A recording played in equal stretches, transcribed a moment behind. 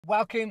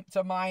Welcome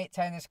to my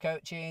tennis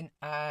coaching,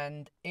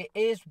 and it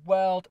is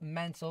World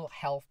Mental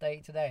Health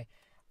Day today.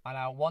 And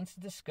I want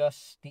to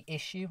discuss the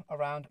issue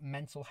around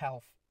mental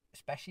health,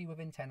 especially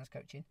within tennis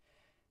coaching.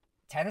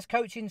 Tennis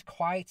coaching is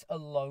quite a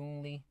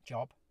lonely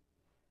job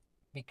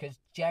because,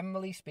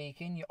 generally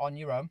speaking, you're on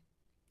your own.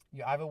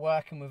 You're either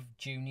working with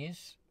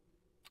juniors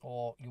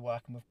or you're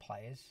working with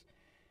players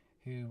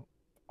who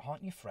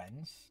aren't your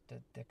friends,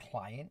 they're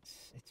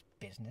clients, it's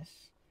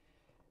business.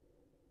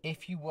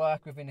 If you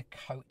work within a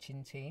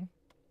coaching team,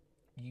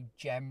 you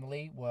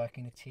generally work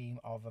in a team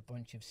of a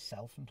bunch of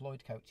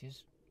self-employed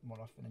coaches, more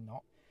often than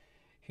not,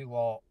 who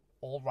are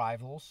all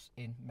rivals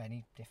in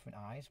many different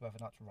eyes, whether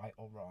that's right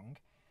or wrong.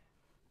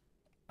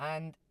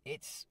 And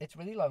it's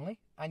really lonely.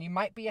 And you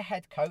might be a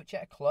head coach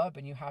at a club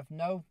and you have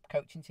no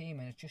coaching team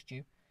and it's just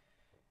you.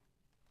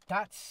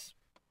 That's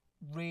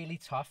really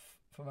tough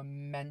from a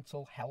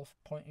mental health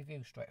point of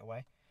view straight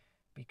away,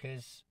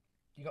 because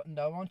you got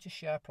no one to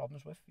share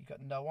problems with, you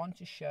got no one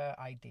to share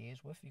ideas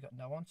with, you got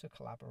no one to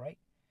collaborate,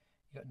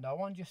 you got no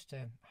one just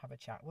to have a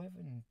chat with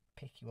and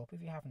pick you up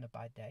if you're having a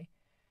bad day.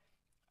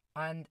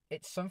 And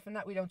it's something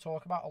that we don't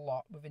talk about a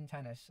lot within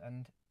tennis,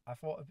 and I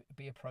thought it would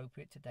be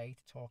appropriate today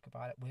to talk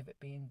about it with it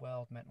being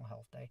World Mental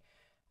Health Day.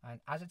 And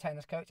as a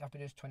tennis coach, I've been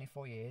doing this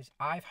 24 years.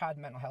 I've had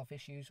mental health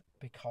issues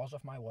because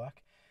of my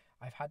work.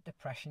 I've had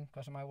depression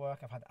because of my work.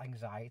 I've had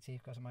anxiety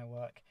because of my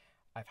work.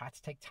 I've had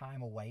to take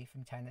time away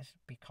from tennis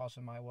because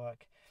of my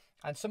work.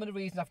 And some of the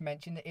reasons I've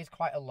mentioned, it is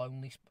quite a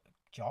lonely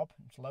job.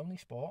 It's a lonely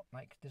sport.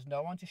 Like, there's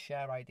no one to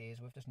share ideas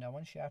with. There's no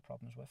one to share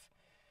problems with.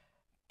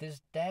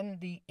 There's then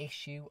the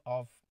issue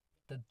of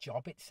the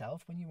job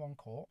itself when you're on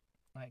court.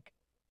 Like,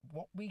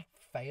 what we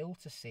fail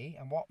to see,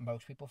 and what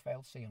most people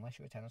fail to see unless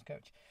you're a tennis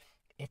coach,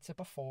 it's a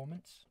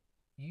performance.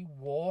 You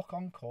walk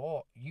on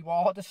court. You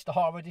are the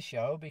star of the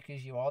show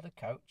because you are the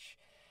coach.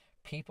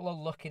 People are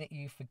looking at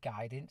you for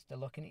guidance. They're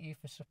looking at you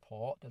for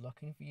support. They're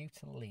looking for you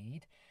to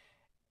lead.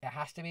 It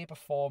has to be a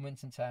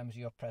performance in terms of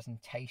your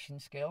presentation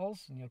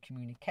skills and your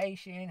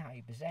communication, how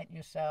you present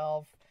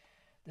yourself.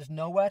 There's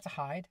nowhere to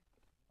hide.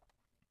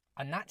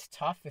 And that's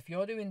tough. If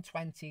you're doing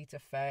 20 to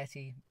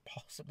 30,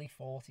 possibly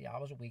 40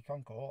 hours a week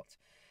on court,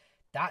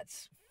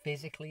 that's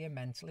physically and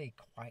mentally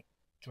quite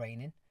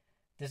draining.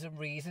 There's a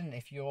reason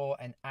if you're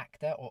an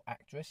actor or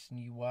actress and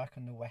you work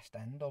on the West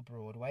End or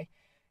Broadway,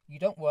 you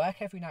don't work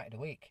every night of the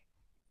week.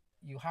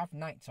 You have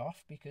nights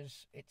off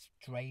because it's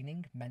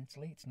draining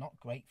mentally. It's not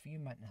great for your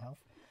mental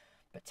health.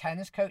 But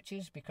tennis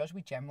coaches, because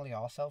we generally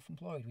are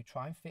self-employed, we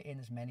try and fit in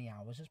as many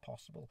hours as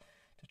possible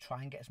to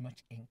try and get as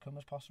much income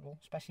as possible,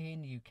 especially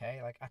in the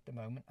UK. Like at the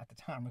moment, at the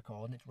time I'm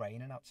recording, it's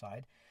raining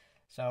outside.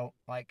 So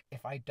like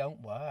if I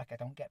don't work, I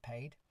don't get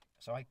paid.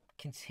 So I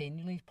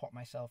continually put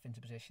myself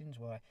into positions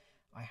where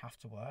I have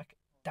to work.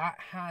 That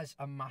has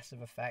a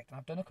massive effect. And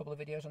I've done a couple of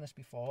videos on this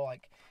before.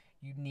 Like,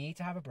 you need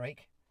to have a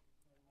break.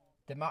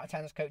 The amount of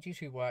tennis coaches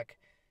who work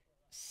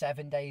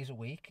 7 days a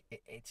week,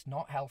 it's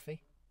not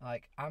healthy.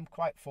 Like, I'm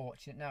quite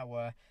fortunate now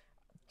where,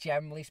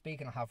 generally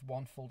speaking, I have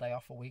one full day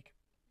off a week,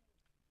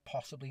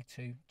 possibly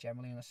two,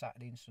 generally on a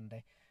Saturday and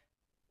Sunday.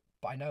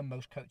 But I know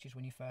most coaches,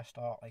 when you first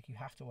start, like, you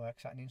have to work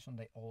Saturday and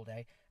Sunday all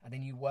day, and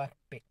then you work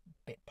bit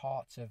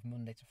parts of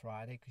Monday to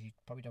Friday because you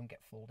probably don't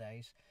get full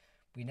days.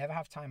 But you never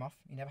have time off.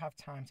 You never have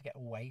time to get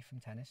away from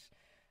tennis.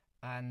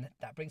 And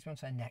that brings me on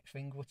to the next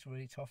thing, what's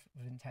really tough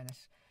within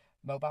tennis.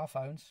 Mobile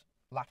phones,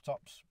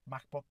 laptops,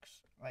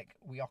 MacBooks. Like,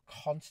 we are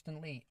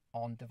constantly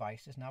on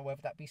devices now,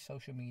 whether that be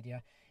social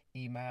media,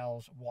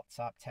 emails,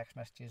 WhatsApp, text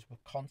messages. We're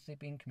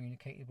constantly being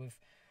communicated with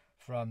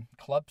from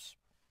clubs,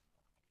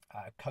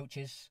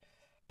 coaches,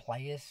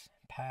 players,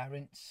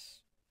 parents,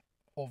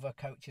 other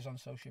coaches on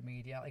social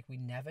media. Like, we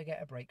never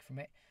get a break from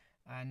it.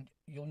 And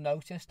you'll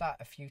notice that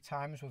a few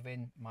times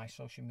within my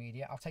social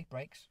media, I'll take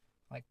breaks.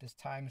 Like, there's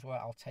times where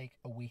I'll take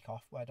a week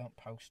off where I don't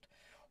post.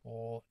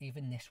 Or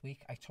even this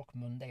week, I took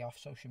Monday off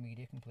social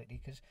media completely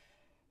because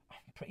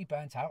I'm pretty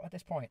burnt out at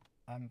this point.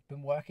 I've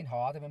been working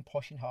hard. I've been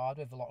pushing hard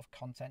with a lot of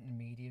content and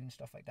media and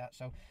stuff like that.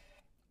 So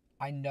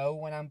I know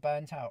when I'm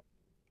burnt out,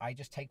 I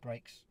just take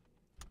breaks.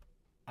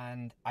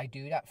 And I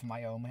do that for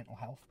my own mental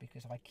health,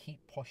 because if I keep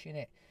pushing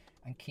it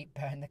and keep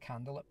burning the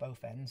candle at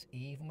both ends,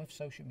 even with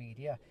social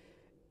media,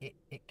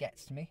 it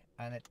gets to me.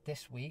 And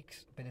this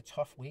week's been a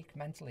tough week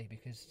mentally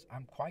because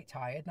I'm quite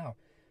tired now.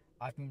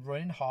 I've been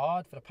running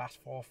hard for the past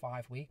 4 or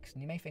 5 weeks,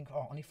 and you may think,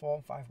 oh, only 4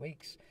 or 5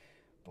 weeks.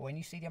 But when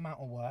you see the amount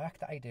of work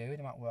that I do, the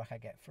amount of work I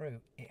get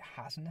through, it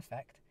has an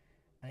effect.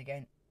 And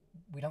again,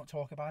 we don't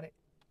talk about it.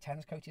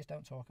 Tennis coaches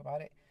don't talk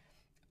about it.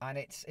 And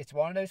it's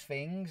one of those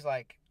things,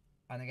 like,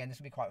 and again, this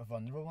will be quite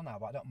vulnerable now,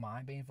 but I don't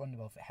mind being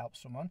vulnerable if it helps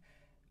someone.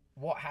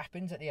 What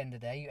happens at the end of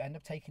the day, you end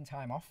up taking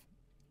time off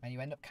and you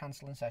end up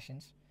cancelling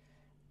sessions.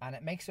 And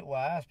it makes it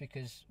worse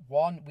because,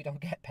 one, we don't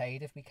get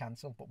paid if we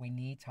cancel, but we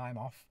need time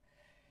off.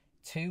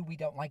 Two, we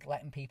don't like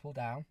letting people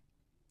down.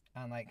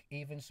 And like,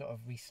 even sort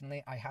of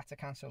recently, I had to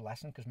cancel a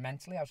lesson because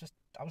mentally I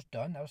was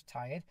done. I was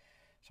tired.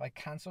 So I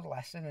cancelled a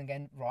lesson. And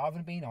again, rather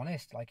than being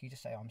honest, like, you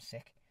just say, oh, I'm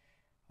sick.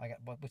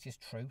 which is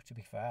true. To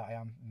be fair, I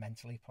am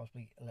mentally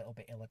probably a little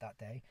bit ill at that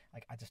day.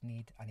 Like I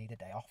need a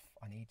day off.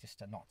 I need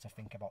just not to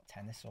think about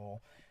tennis or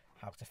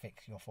how to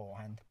fix your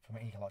forehand from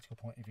an ecological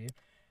point of view.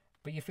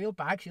 But you feel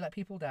bad 'cause you let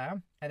people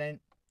down, and then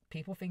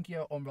people think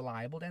you're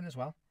unreliable then as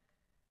well,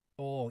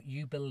 or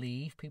you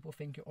believe people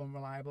think you're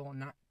unreliable,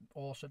 and that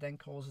also then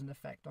causes an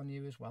effect on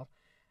you as well.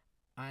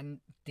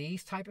 And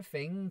these type of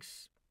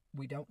things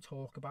we don't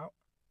talk about,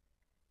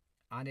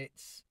 and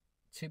it's,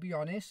 to be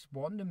honest,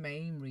 one of the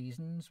main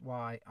reasons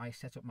why I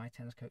set up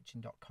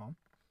mytenniscoaching.com,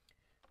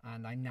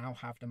 and I now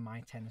have the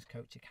My Tennis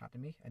Coach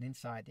Academy, and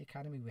inside the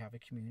academy we have a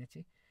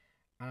community,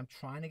 and I'm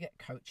trying to get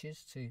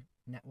coaches to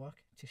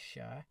network, to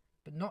share,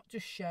 but not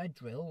just share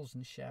drills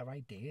and share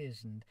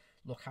ideas and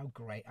look how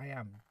great I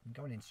am and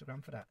go on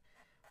Instagram for that,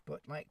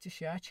 but like to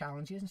share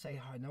challenges and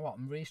say, oh, you know what,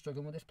 I'm really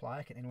struggling with this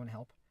player, can anyone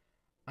help?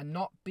 And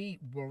not be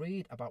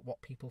worried about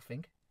what people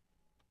think.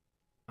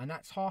 And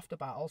that's half the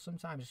battle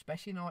sometimes,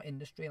 especially in our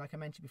industry. Like I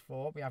mentioned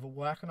before, we either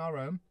work on our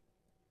own,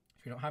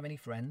 if we don't have any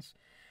friends.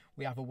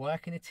 We either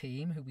work in a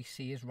team who we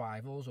see as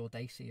rivals, or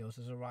they see us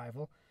as a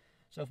rival.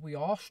 So if we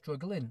are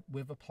struggling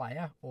with a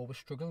player, or we're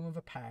struggling with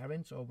a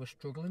parent, or we're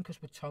struggling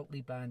because we're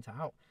totally burnt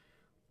out,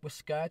 we're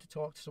scared to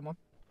talk to someone.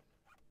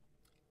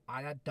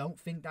 And I don't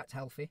think that's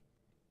healthy.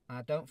 And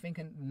I don't think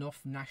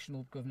enough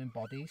national governing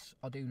bodies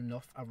are doing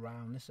enough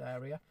around this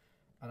area.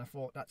 And I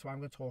thought that's why I'm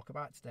going to talk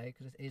about it today,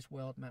 because it is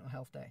World Mental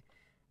Health Day.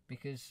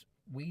 Because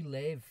we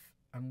live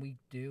and we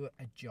do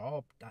a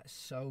job that's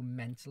so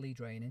mentally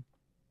draining.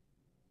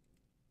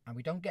 And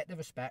we don't get the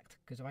respect,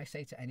 because if I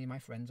say to any of my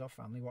friends or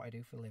family what I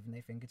do for a living, they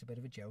think it's a bit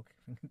of a joke.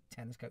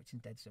 Tennis coaching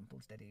is dead simple,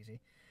 it's dead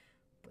easy.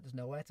 But there's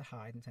nowhere to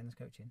hide in tennis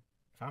coaching.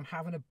 If I'm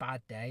having a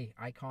bad day,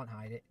 I can't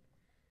hide it.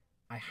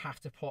 I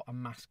have to put a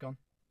mask on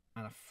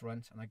and a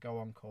front, and I go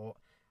on court,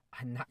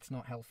 and that's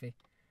not healthy.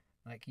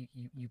 Like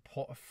you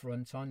put a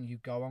front on, you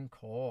go on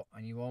court,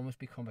 and you almost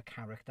become a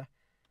character.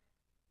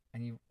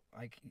 And you,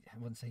 like, I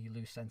wouldn't say you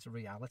lose sense of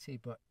reality,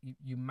 but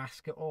you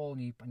mask it all,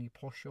 and you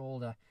push all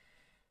the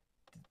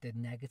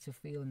negative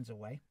feelings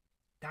away.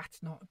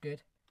 That's not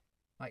good.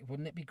 Like,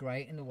 wouldn't it be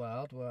great in the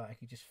world where I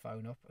could just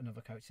phone up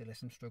another coach, say,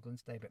 listen, I'm struggling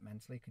today a bit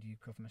mentally, could you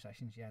cover my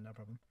sessions? Yeah, no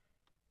problem.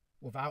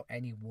 Without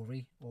any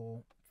worry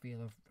or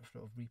feel of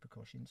sort of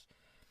repercussions.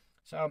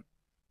 So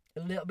a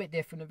little bit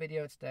different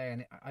video today,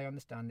 and I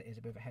understand it is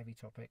a bit of a heavy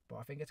topic, but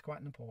I think it's quite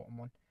an important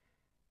one.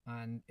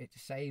 And it's the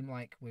same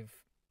like with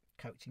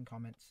coaching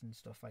comments and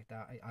stuff like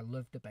that. I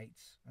love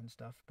debates and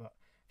stuff, but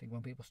I think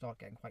when people start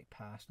getting quite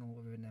personal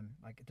within them,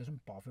 like, it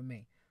doesn't bother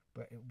me,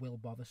 but it will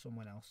bother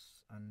someone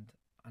else. And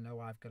I know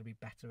I've got to be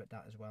better at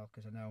that as well,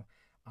 because I know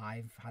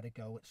I've had a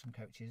go at some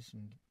coaches,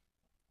 and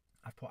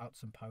I've put out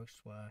some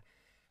posts where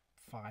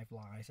 5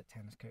 lies that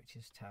tennis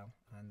coaches tell,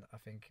 and I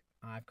think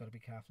I've got to be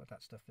careful at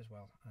that stuff as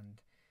well.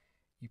 And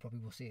you probably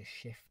will see a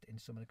shift in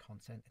some of the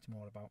content. It's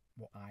more about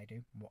what I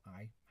do, what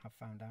I have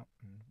found out,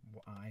 and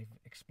what I've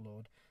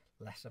explored,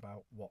 less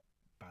about what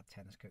bad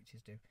tennis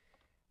coaches do.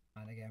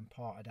 And again,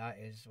 part of that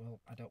is, well,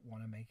 I don't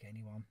want to make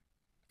anyone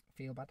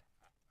feel bad.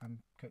 And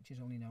coaches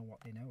only know what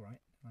they know, right?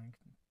 Like,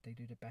 they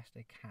do the best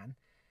they can.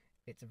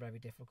 It's a very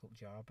difficult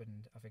job,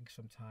 and I think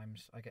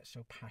sometimes I get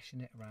so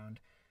passionate around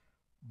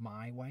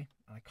my way,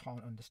 and I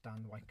can't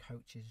understand why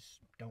coaches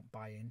don't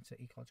buy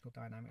into ecological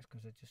dynamics,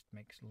 because it just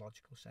makes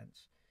logical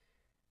sense.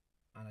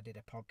 And I did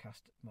a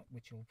podcast,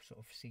 which you'll sort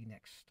of see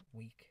next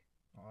week,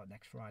 or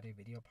next Friday,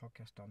 video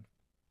podcast on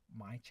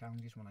my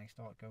challenges when I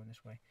start going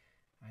this way.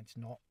 And it's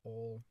not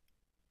all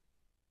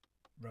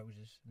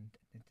roses, and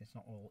it's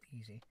not all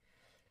easy.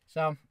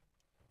 So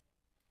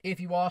if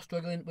you are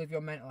struggling with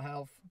your mental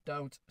health,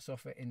 don't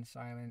suffer in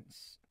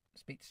silence.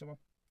 Speak to someone,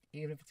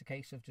 even if it's a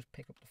case of just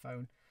pick up the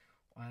phone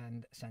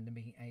and sending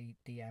me a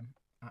DM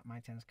at My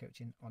Tennis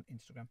Coaching on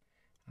Instagram.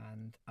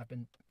 And I've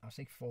been, I'll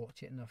say,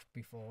 fortunate enough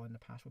before in the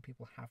past where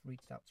people have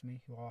reached out to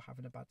me who are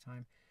having a bad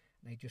time,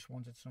 and they just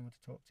wanted someone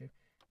to talk to.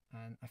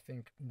 And I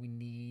think we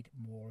need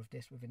more of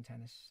this within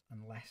tennis,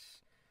 and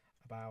less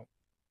about,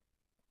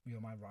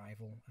 you're my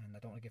rival and I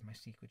don't want to give my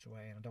secrets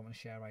away, and I don't want to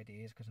share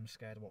ideas because I'm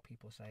scared of what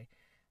people say.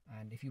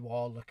 And if you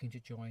are looking to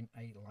join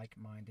a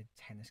like-minded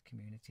tennis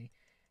community,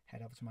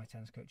 head over to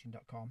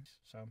mytenniscoaching.com.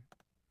 So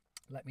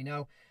let me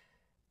know.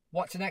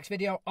 Watch the next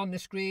video on the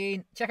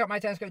screen. Check out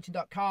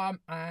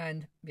mytenniscoaching.com,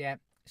 and yeah,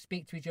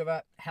 speak to each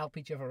other, help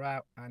each other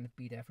out, and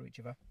be there for each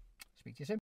other. Speak to you soon.